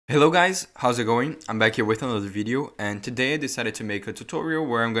Hello guys, how's it going? I'm back here with another video, and today I decided to make a tutorial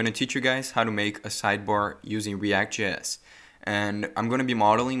where I'm going to teach you guys how to make a sidebar using ReactJS. And I'm going to be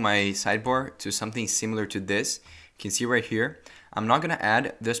modeling my sidebar to something similar to this. You can see right here. I'm not going to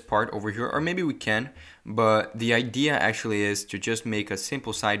add this part over here, or maybe we can, but the idea actually is to just make a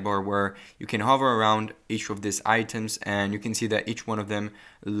simple sidebar where you can hover around each of these items and you can see that each one of them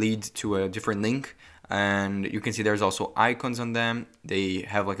leads to a different link. And you can see there's also icons on them. They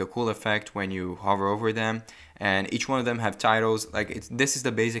have like a cool effect when you hover over them, and each one of them have titles. Like this is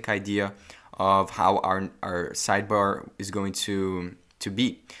the basic idea of how our sidebar is going to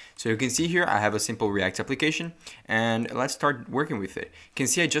be. So you can see here I have a simple React application, and let's start working with it. You can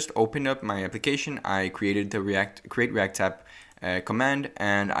see I just opened up my application. I created the create React app command,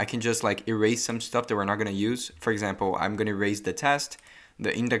 and I can just like erase some stuff that we're not going to use. For example, I'm going to erase the test,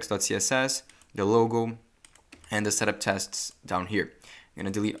 the index.css, the logo, and the setup tests down here. I'm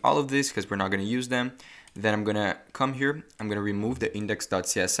going to delete all of this because we're not going to use them. Then I'm going to come here. I'm going to remove the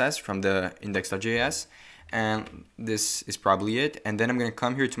index.css from the index.js, and this is probably it. And then I'm going to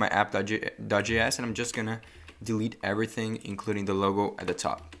come here to my app.js, and I'm just going to delete everything, including the logo at the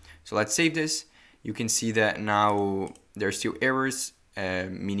top. So let's save this. You can see that now there's still errors,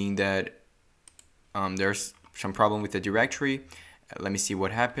 meaning that there's some problem with the directory. Let me see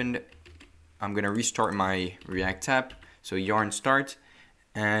what happened. I'm going to restart my React app, so yarn start,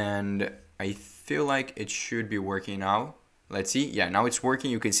 and I feel like it should be working now. Let's see. Yeah, now it's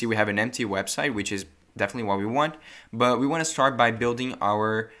working. You can see we have an empty website, which is definitely what we want, but we want to start by building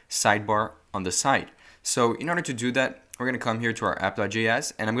our sidebar on the side. So in order to do that, we're going to come here to our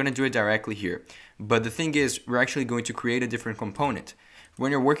app.js, and I'm going to do it directly here. But the thing is, we're actually going to create a different component. When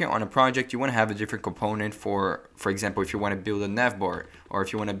you're working on a project, you want to have a different component for example, if you want to build a navbar or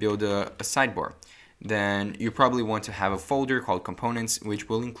if you want to build a sidebar, then you probably want to have a folder called components, which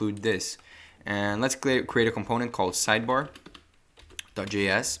will include this. And let's create a component called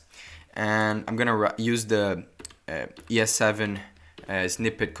sidebar.js. And I'm going to use the ES7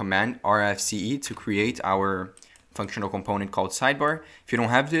 snippet command, RFCE, to create our functional component called sidebar. If you don't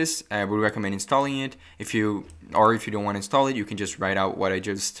have this, we recommend installing it. If you don't want to install it, you can just write out what I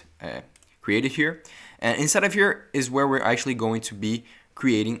just created here. And inside of here is where we're actually going to be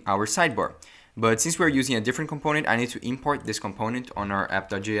creating our sidebar. But since we're using a different component, I need to import this component on our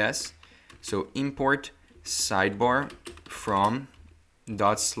app.js. So import sidebar from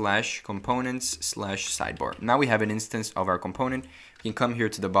 /components/sidebar. Now we have an instance of our component. You can come here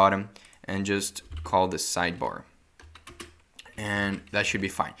to the bottom and just call this sidebar, and that should be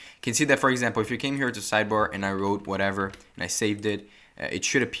fine. You can see that, for example, if you came here to sidebar and I wrote whatever and I saved it, it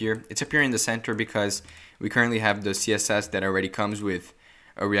should appear. It's appearing in the center because we currently have the CSS that already comes with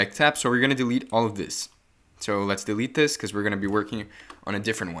a React app. So we're going to delete all of this. So let's delete this because we're going to be working on a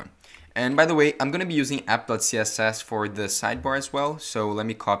different one. And by the way, I'm going to be using app.css for the sidebar as well. So let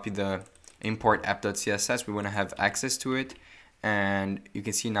me copy the import app.css. We want to have access to it, and you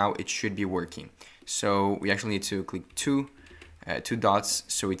can see now it should be working. So we actually need to click two dots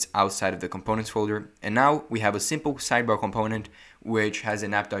so it's outside of the components folder, and now we have a simple sidebar component which has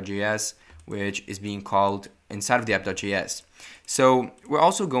an app.js which is being called inside of the app.js. So we're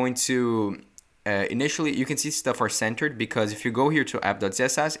also going to initially, you can see stuff are centered because if you go here to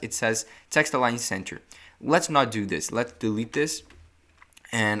app.css, it says text align center. Let's not do this. Let's delete this,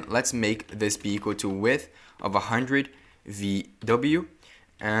 and let's make this be equal to width of 100 VW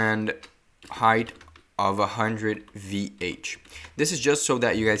and height of 100 VH. This is just so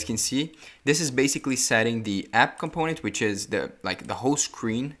that you guys can see. This is basically setting the app component, which is the whole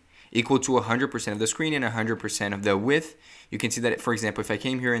screen, equal to 100% of the screen and 100% of the width. You can see that, for example, if I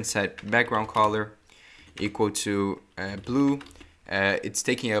came here and set background color equal to blue, it's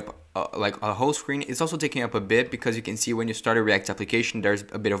taking up like a whole screen. It's also taking up a bit because you can see when you start a React application, there's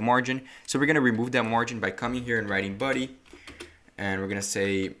a bit of margin. So we're going to remove that margin by coming here and writing body, and we're going to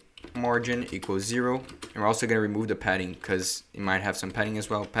say margin equals 0. And we're also going to remove the padding because it might have some padding as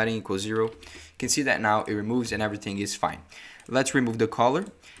well. Padding equals 0. You can see that now it removes and everything is fine. Let's remove the color,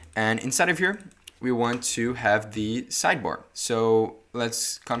 and inside of here we want to have the sidebar. So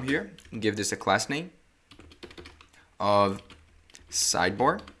let's come here and give this a class name of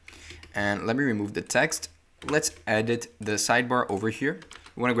sidebar, and let me remove the text. Let's edit the sidebar over here.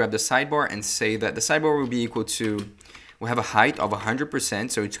 We want to grab the sidebar and say that the sidebar will be equal to, we have a height of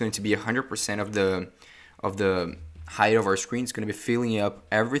 100%, so it's going to be 100% of the height of our screen. It's going to be filling up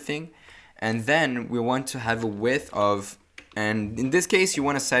everything. And then we want to have a width of, and in this case you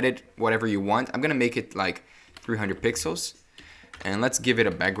want to set it whatever you want. I'm going to make it like 300 pixels. And let's give it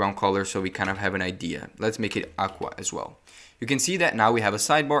a background color so we kind of have an idea. Let's make it aqua as well. You can see that now we have a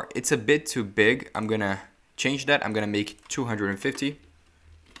sidebar. It's a bit too big. I'm gonna change that. I'm gonna make it 250,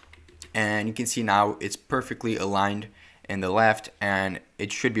 and you can see now it's perfectly aligned in the left, and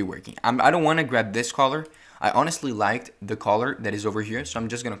it should be working. I don't want to grab this color. I honestly liked the color that is over here, so I'm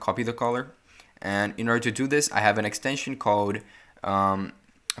just gonna copy the color. And in order to do this, I have an extension called a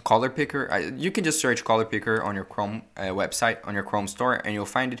color picker. You can just search color picker on your Chrome website, on your Chrome store, and you'll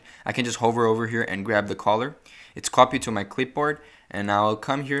find it. I can just hover over here and grab the color. It's copied to my clipboard, and now I'll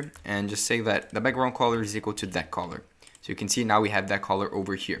come here and just say that the background color is equal to that color. So you can see now we have that color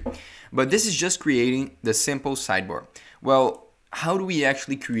over here. But this is just creating the simple sidebar. Well, how do we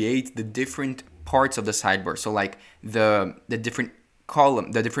actually create the different parts of the sidebar? So like the different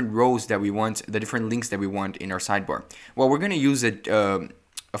column, the different rows that we want, the different links that we want in our sidebar. Well, we're going to use a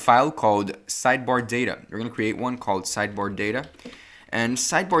file called sidebar data. We're going to create one called sidebar data. And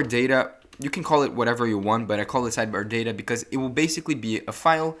sidebar data, you can call it whatever you want, but I call it sidebar data because it will basically be a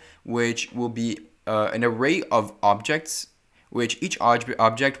file which will be an array of objects, which each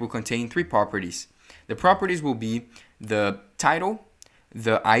object will contain 3 properties. The properties will be the title,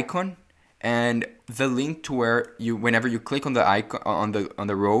 the icon, and the link to where you, whenever you click on the icon on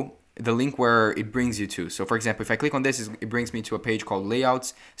the row, the link where it brings you to. So for example, if I click on this, it brings me to a page called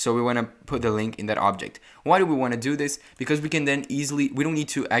layouts. So we want to put the link in that object. Why do we want to do this? Because we can then easily, we don't need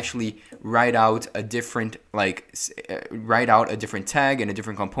to actually write out a different, write out a different tag and a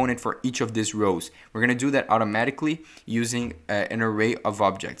different component for each of these rows. We're going to do that automatically using an array of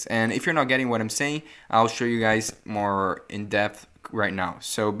objects. And if you're not getting what I'm saying, I'll show you guys more in depth right now.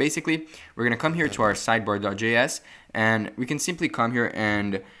 So basically, we're going to come here to our sidebar.js, and we can simply come here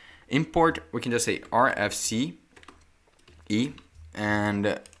and import. We can just say RFC E,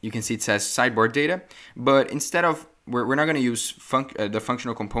 and you can see it says sidebar data, but instead of, we're not going to use the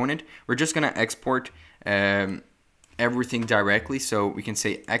functional component, we're just going to export everything directly. So we can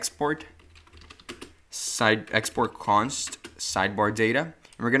say export const sidebar data, and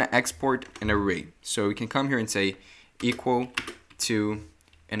we're going to export an array. So we can come here and say equal to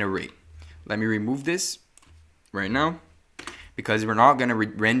an array. Let me remove this right now, because we're not going to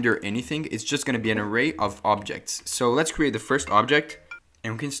render anything. It's just going to be an array of objects. So let's create the first object,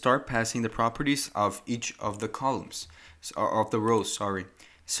 and we can start passing the properties of each of the columns, of the rows, sorry.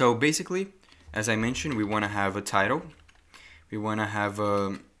 So basically, as I mentioned, we want to have a title, we want to have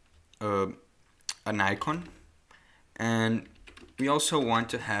an icon, and we also want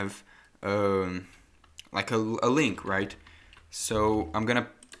to have like a link, right? So I'm gonna,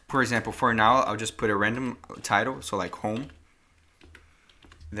 for example, for now, I'll just put a random title, so like home.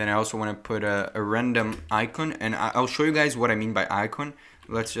 Then I also want to put a random icon, and I'll show you guys what I mean by icon.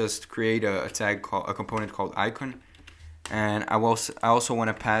 Let's just create a tag called, a component called icon, and I also want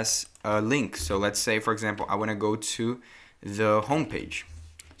to pass a link. So let's say, for example, I want to go to the home page.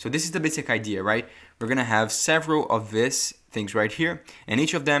 So this is the basic idea, right? We're gonna have several of these things right here, and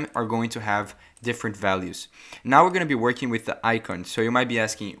each of them are going to have different values. Now we're going to be working with the icon. So you might be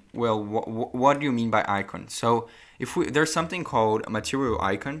asking, well, what do you mean by icon? So if there's something called a material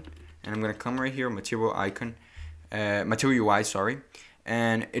icon, and I'm going to come right here, material icon, material UI, sorry,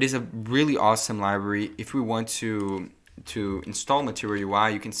 and it is a really awesome library. If we want to install material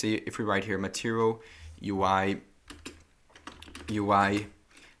UI, you can see if we write here material UI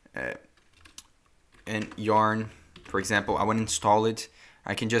and yarn, for example, I want to install it.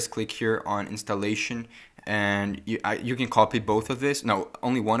 I can just click here on installation, and you can copy both of this. No,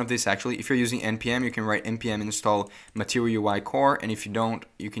 only one of this actually. If you're using npm, you can write npm install material UI core, and if you don't,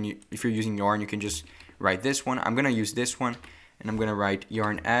 you can, if you're using yarn, you can just write this one. I'm gonna use this one, and I'm gonna write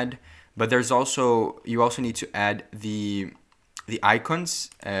yarn add. But there's also, you also need to add the icons,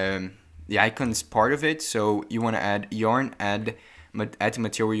 the icons part of it. So you want to add yarn add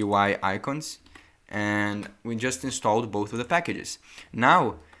material UI icons. And we just installed both of the packages.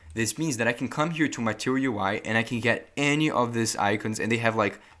 Now, this means that I can come here to Material UI and I can get any of these icons, and they have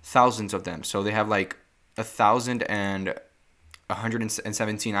like thousands of them. So they have like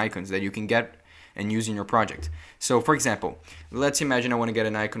 1,117 icons that you can get and use in your project. So for example, let's imagine I want to get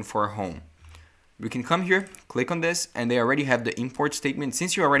an icon for a home. We can come here, click on this, and they already have the import statement.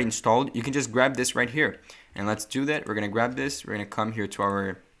 Since you already installed, you can just grab this right here. And let's do that. We're going to grab this. We're going to come here to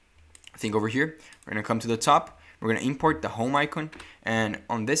our thing over here. We're going to come to the top. We're going to import the home icon. And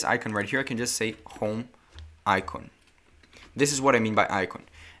on this icon right here, I can just say home icon. This is what I mean by icon.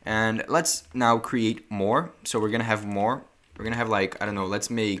 And let's now create more. So we're going to have more. We're going to have like, I don't know, let's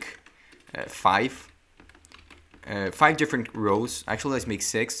make 5 different rows. Actually, let's make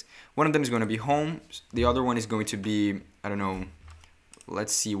 6. One of them is going to be home. The other one is going to be, I don't know,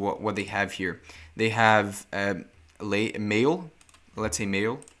 let's see what they have here. They have mail, let's say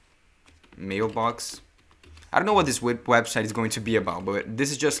mailbox. I don't know what this website is going to be about, but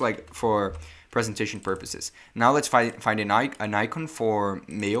this is just like for presentation purposes. Now let's find an icon for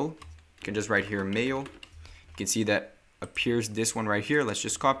mail. You can just write here mail. You can see that appears this one right here. Let's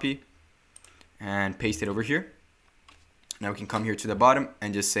just copy and paste it over here. Now we can come here to the bottom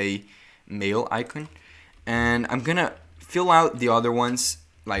and just say mail icon. And I'm gonna fill out the other ones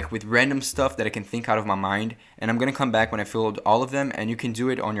like with random stuff that I can think out of my mind, and I'm gonna come back when I filled all of them, and you can do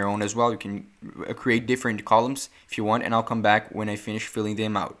it on your own as well. You can create different columns if you want, and I'll come back when I finish filling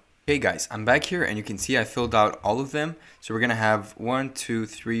them out. Okay guys, I'm back here and you can see I filled out all of them. So we're gonna have 1, 2,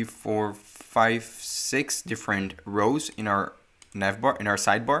 3, 4, 5, 6 different rows in our navbar, in our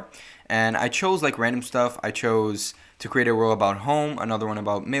sidebar, and I chose like random stuff. I chose to create a row about home, another one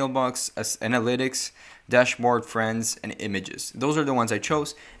about mailbox, analytics, dashboard, friends, and images. Those are the ones I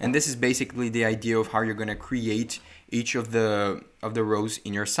chose, and this is basically the idea of how you're going to create each of the rows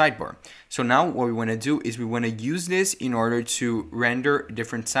in your sidebar. So now what we want to do is we want to use this in order to render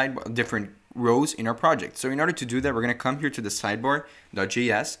different rows in our project. So in order to do that, we're going to come here to the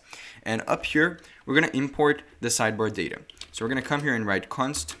sidebar.js, and up here we're going to import the sidebar data. So we're going to come here and write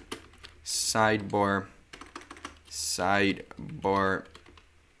const sidebar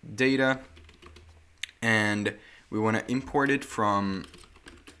data, and we want to import it from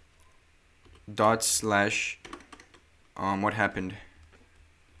 / what happened?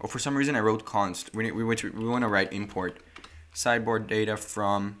 Oh, for some reason I wrote const. We want to write import sidebar data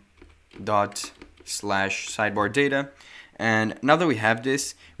from / sidebar data. And now that we have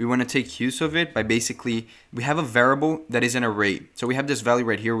this, we want to take use of it by basically, we have a variable that is an array. So we have this value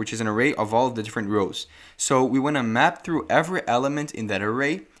right here, which is an array of all of the different rows. So we want to map through every element in that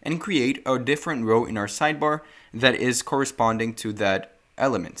array and create a different row in our sidebar that is corresponding to that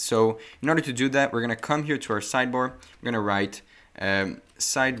element. So in order to do that, we're going to come here to our sidebar. We're going to write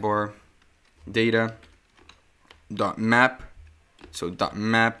sidebar data dot map. So dot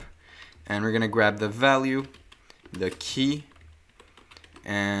map, and we're going to grab the value, the key,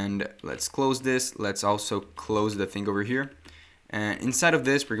 and let's close this. Let's also close the thing over here, and inside of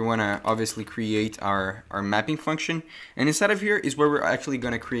this we're going to obviously create our mapping function, and inside of here is where we're actually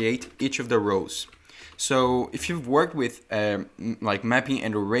going to create each of the rows. So if you've worked with like mapping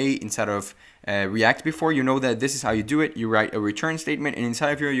an array inside of React before, you know that this is how you do it. You write a return statement, and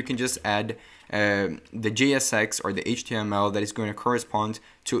inside of here you can just add the JSX or the HTML that is going to correspond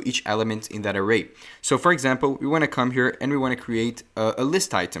to each element in that array. So for example, we want to come here and we want to create a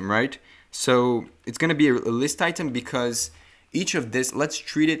list item, right? So it's going to be a list item because each of this, let's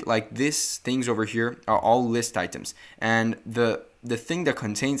treat it like these things over here are all list items, and the thing that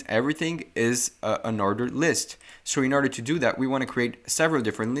contains everything is an ordered list. So in order to do that, we want to create several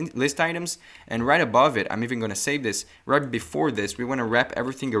different list items, and right above it, I'm even going to save this, right before this, we want to wrap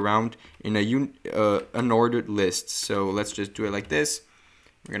everything around in an ordered list. So let's just do it like this.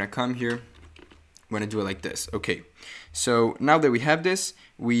 We're going to come here, we're going to do it like this. Okay, so now that we have this,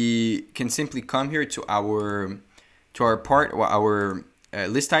 we can simply come here to our part, or our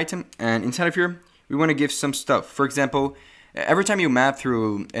list item, and inside of here, we want to give some stuff. For example, every time you map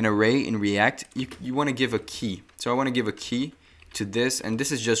through an array in React, you want to give a key. So I want to give a key to this, and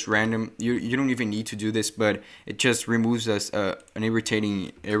this is just random. You don't even need to do this, but it just removes us an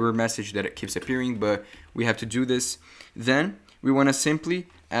irritating error message that it keeps appearing, but we have to do this. Then we want to simply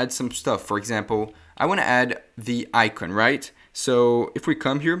add some stuff. For example, I want to add the icon, right? So if we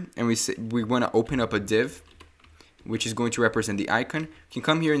come here and we want to open up a div, which is going to represent the icon, you can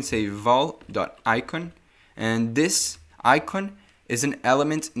come here and say vol.icon, and this icon is an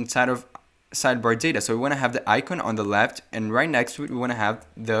element inside of sidebar data. So we want to have the icon on the left, and right next to it we want to have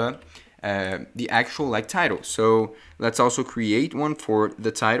the actual like title. So let's also create one for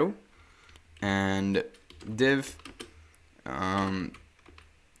the title, and div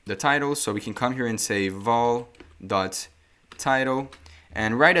the title. So we can come here and say vol.title,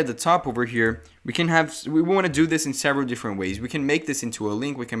 and right at the top over here we want to do this in several different ways. We can make this into a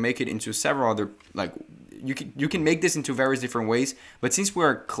link, we can make it into several other, like you can make this into various different ways, but since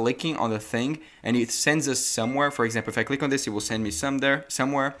we're clicking on the thing and it sends us somewhere, for example, if I click on this, it will send me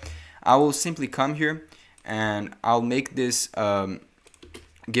somewhere. I will simply come here and I'll make this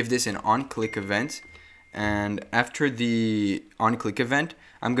give this an on-click event, and after the on-click event,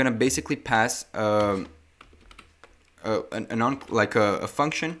 I'm gonna basically pass a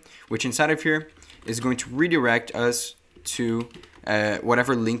function, which inside of here is going to redirect us to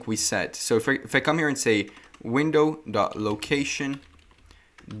whatever link we set. So if I come here and say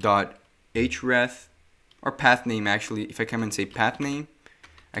window.location.href, or path name, actually, if I come and say path name,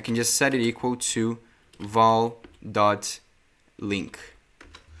 I can just set it equal to vol dot link.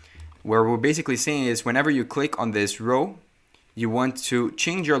 Where we're basically saying is whenever you click on this row, you want to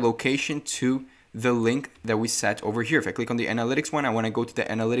change your location to the link that we set over here. If I click on the analytics one, I want to go to the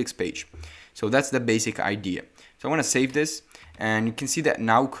analytics page. So that's the basic idea. So I want to save this, and you can see that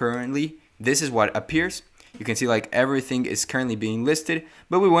now currently this is what appears. You can see like everything is currently being listed,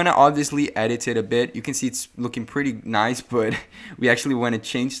 but we want to obviously edit it a bit. You can see it's looking pretty nice, but we actually want to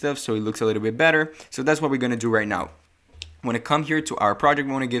change stuff so it looks a little bit better. So that's what we're going to do right now. When it come here to our project,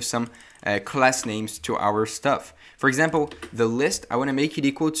 we want to give some class names to our stuff. For example, the list, I want to make it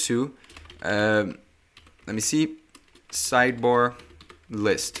equal to, let me see, sidebar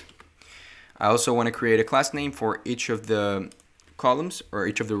list. I also want to create a class name for each of the columns or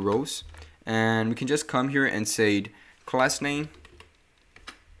each of the rows. And we can just come here and say class name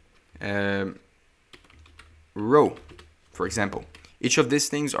row, for example. Each of these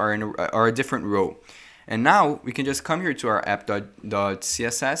things are a different row. And now we can just come here to our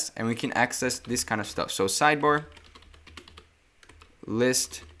app.css and we can access this kind of stuff. So sidebar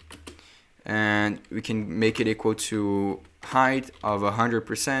list, and we can make it equal to height of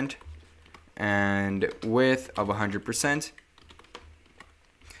 100% and width of 100%.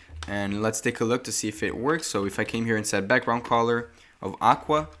 And let's take a look to see if it works. So if I came here and said background color of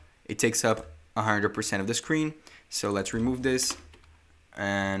aqua, it takes up 100% of the screen. So let's remove this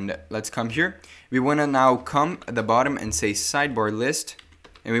and let's come here. We want to now come at the bottom and say sidebar list,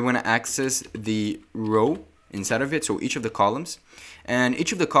 and we want to access the row inside of it, so each of the columns. And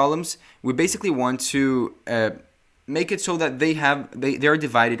each of the columns, we basically want to make it so that they are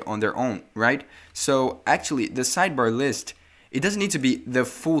divided on their own, right? So actually the sidebar list, it doesn't need to be the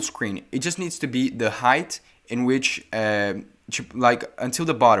full screen. It just needs to be the height in which, like until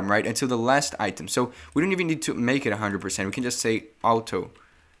the bottom, right? Until the last item. So we don't even need to make it 100%. We can just say auto.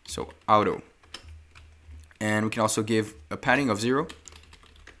 So auto. And we can also give a padding of zero.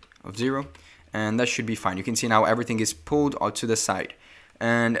 And that should be fine. You can see now everything is pulled out to the side.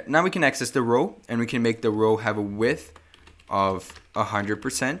 And now we can access the row, and we can make the row have a width of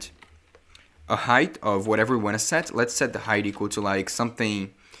 100%. A height of whatever we want to set. Let's set the height equal to like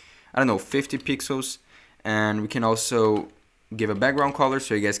something, I don't know, 50 pixels. And we can also give a background color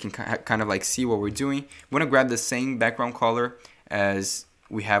so you guys can kind of like see what we're doing. We want to grab the same background color as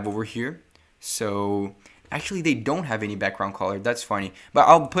we have over here. So actually they don't have any background color. That's funny. But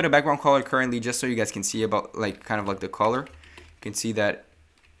I'll put a background color currently just so you guys can see about like kind of like the color. You can see that,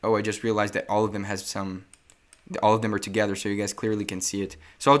 oh, I just realized that all of them has some, all of them are together so you guys clearly can see it.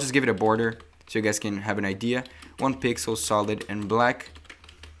 So I'll just give it a border so you guys can have an idea. 1 pixel, solid and black.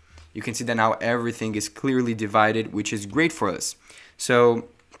 You can see that now everything is clearly divided, which is great for us. So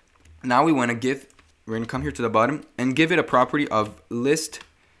now we're going to come here to the bottom and give it a property of list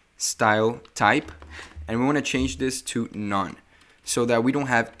style type. And we want to change this to none so that we don't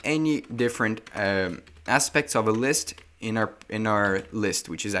have any different aspects of a list in our list,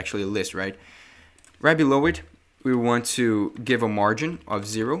 which is actually a list, right? Right below it, we want to give a margin of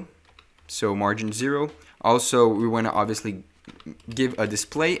 0. So margin 0. Also, we want to obviously give a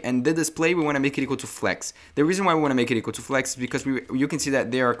display, and the display we want to make it equal to flex. The reason why we want to make it equal to flex is because you can see that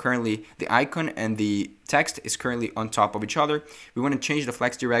they are currently, the icon and the text is currently on top of each other. We want to change the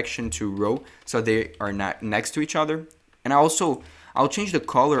flex direction to row so they are not next to each other. And I'll change the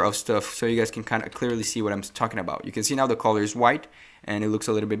color of stuff so you guys can kind of clearly see what I'm talking about. You can see now the color is white and it looks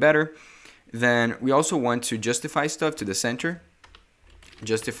a little bit better. Then we also want to justify stuff to the center.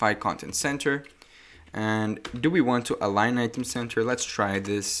 Justify content center. And do we want to align item center? Let's try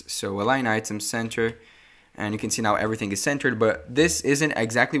this. So align item center, and you can see now everything is centered, but this isn't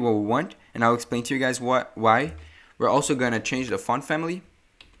exactly what we want, and I'll explain to you guys why. We're also gonna change the font family.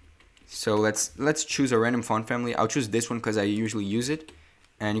 So let's choose a random font family. I'll choose this one because I usually use it,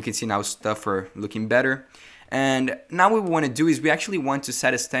 and you can see now stuff are looking better. And now what we want to do is we actually want to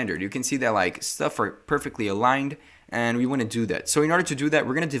set a standard. You can see that like stuff are perfectly aligned, and we want to do that. So in order to do that,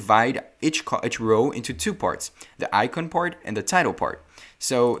 we're going to divide each row into 2 parts, the icon part and the title part.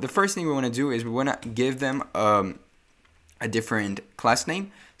 So the first thing we want to do is we want to give them a different class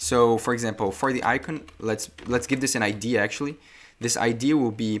name. So for example, for the icon, let's give this an ID actually. This ID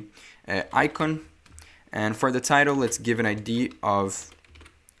will be icon, and for the title, let's give an ID of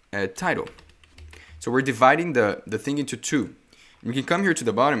title. So we're dividing the thing into 2. We can come here to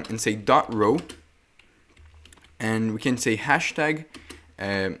the bottom and say dot row, and we can say hashtag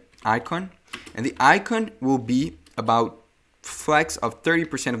icon, and the icon will be about flex of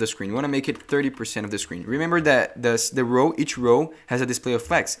 30% of the screen. We want to make it 30% of the screen. Remember that each row has a display of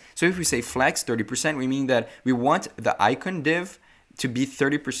flex. So if we say flex 30%, we mean that we want the icon div to be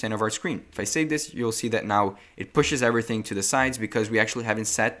 30% of our screen. If I save this, you'll see that now it pushes everything to the sides because we actually haven't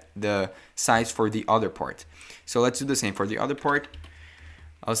set the size for the other part. So let's do the same for the other part.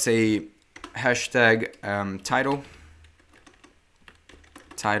 I'll say hashtag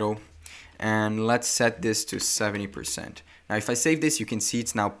title, and let's set this to 70%. Now if I save this, you can see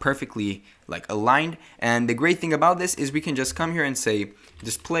it's now perfectly like aligned, and the great thing about this is we can just come here and say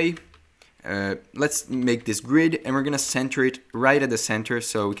display, let's make this grid, and we're gonna center it right at the center,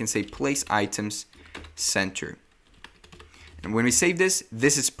 so we can say place items center. And when we save this,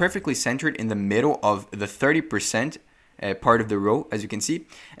 this is perfectly centered in the middle of the 30% part of the row, as you can see,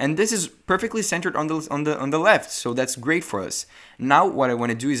 and this is perfectly centered on the left, so that's great for us. Now what I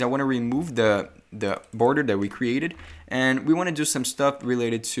want to do is I want to remove the border that we created, and we want to do some stuff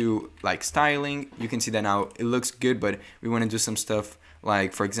related to like styling. You can see that now it looks good, but we want to do some stuff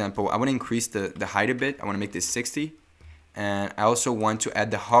like, for example, I want to increase the height a bit. I want to make this 60, and I also want to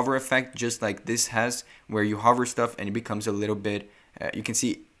add the hover effect, just like this has, where you hover stuff and it becomes a little bit, you can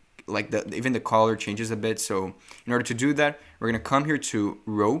see like even the color changes a bit. So in order to do that, we're gonna come here to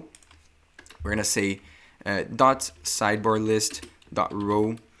row. We're gonna say dot sidebar list dot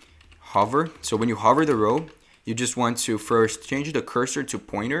row hover. So when you hover the row, you just want to first change the cursor to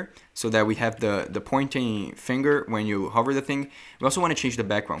pointer so that we have the pointing finger when you hover the thing. We also want to change the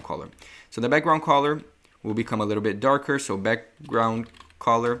background color. So the background color will become a little bit darker. So background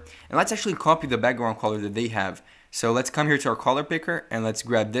color, and let's actually copy the background color that they have. So let's come here to our color picker and let's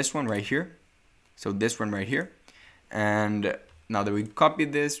grab this one right here. So this one right here. And now that we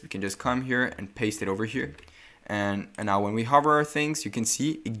copied this, we can just come here and paste it over here. And now when we hover our things, you can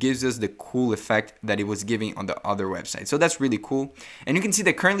see it gives us the cool effect that it was giving on the other website. So that's really cool. And you can see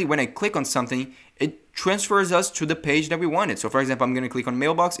that currently when I click on something, it transfers us to the page that we wanted. So for example, I'm going to click on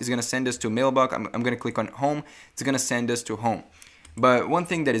mailbox, it's going to send us to mailbox. I'm going to click on home, it's going to send us to home. But one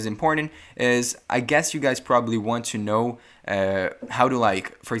thing that is important is, I guess you guys probably want to know how to,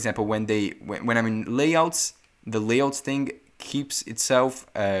 like, for example, when I'm in layouts, the layouts thing keeps itself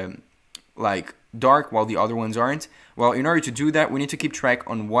like dark while the other ones aren't. Well, in order to do that, we need to keep track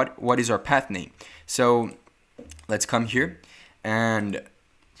on what is our path name. So let's come here, and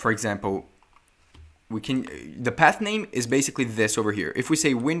for example, the path name is basically this over here. If we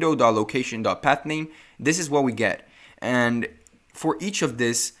say window.location.pathname, this is what we get. And for each of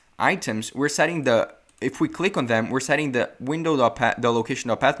these items, we're setting if we click on them, we're setting the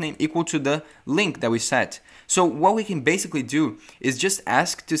window.location.pathname equal to the link that we set. So what we can basically do is just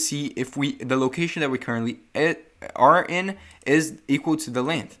ask to see if the location that we currently are in is equal to the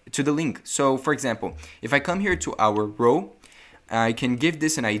link. So for example, if I come here to our row, I can give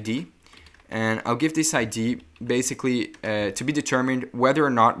this an ID, and I'll give this ID basically to be determined whether or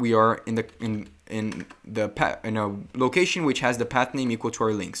not we are in a location which has the path name equal to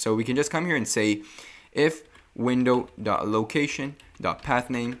our link. So we can just come here and say if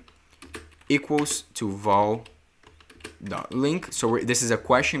window.location.pathname equals to vol.link. So this is a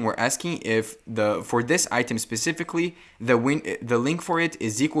question we're asking if for this item specifically, the link for it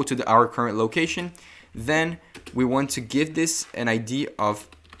is equal to our current location. Then we want to give this an ID of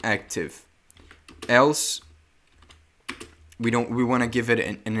active. Else we want to give it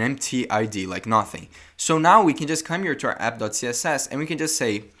an empty ID, like nothing. So now we can just come here to our app.css and we can just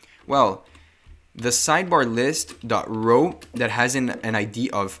say, well, the sidebar list.row that has an ID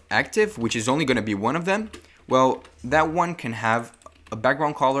of active, which is only going to be one of them, well, that one can have a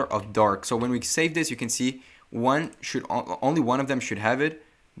background color of dark. So when we save this, you can see only one of them should have it,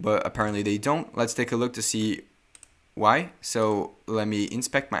 but apparently they don't. Let's take a look to see why. So let me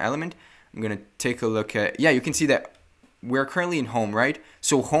inspect my element. I'm going to take a look at, yeah, you can see that we're currently in home, right?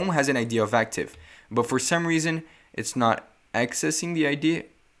 So home has an ID of active, but for some reason it's not accessing the ID.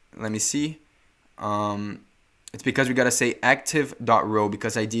 Let me see. It's because we got to say active.row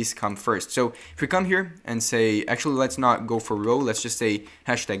because IDs come first. So if we come here and say, actually, let's not go for row. Let's just say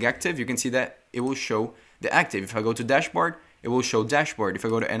hashtag active. You can see that it will show the active. If I go to dashboard, it will show dashboard. If I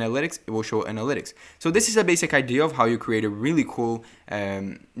go to analytics, it will show analytics. So this is a basic idea of how you create a really cool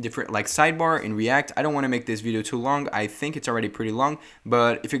different like sidebar in React. I don't want to make this video too long. I think it's already pretty long,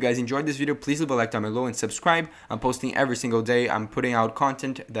 but if you guys enjoyed this video, please leave a like down below and subscribe. I'm posting every single day. I'm putting out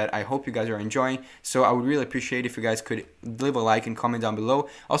content that I hope you guys are enjoying. So I would really appreciate if you guys could leave a like and comment down below.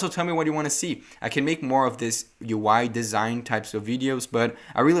 Also tell me what you want to see. I can make more of this UI design types of videos, but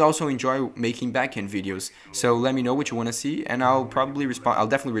I really also enjoy making backend videos. So let me know what you want to see, and I'll probably respond. I'll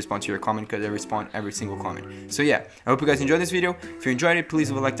definitely respond to your comment because I respond every single comment. So yeah, I hope you guys enjoyed this video. If you enjoyed it, please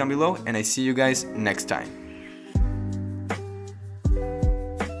leave a like down below, and I see you guys next time.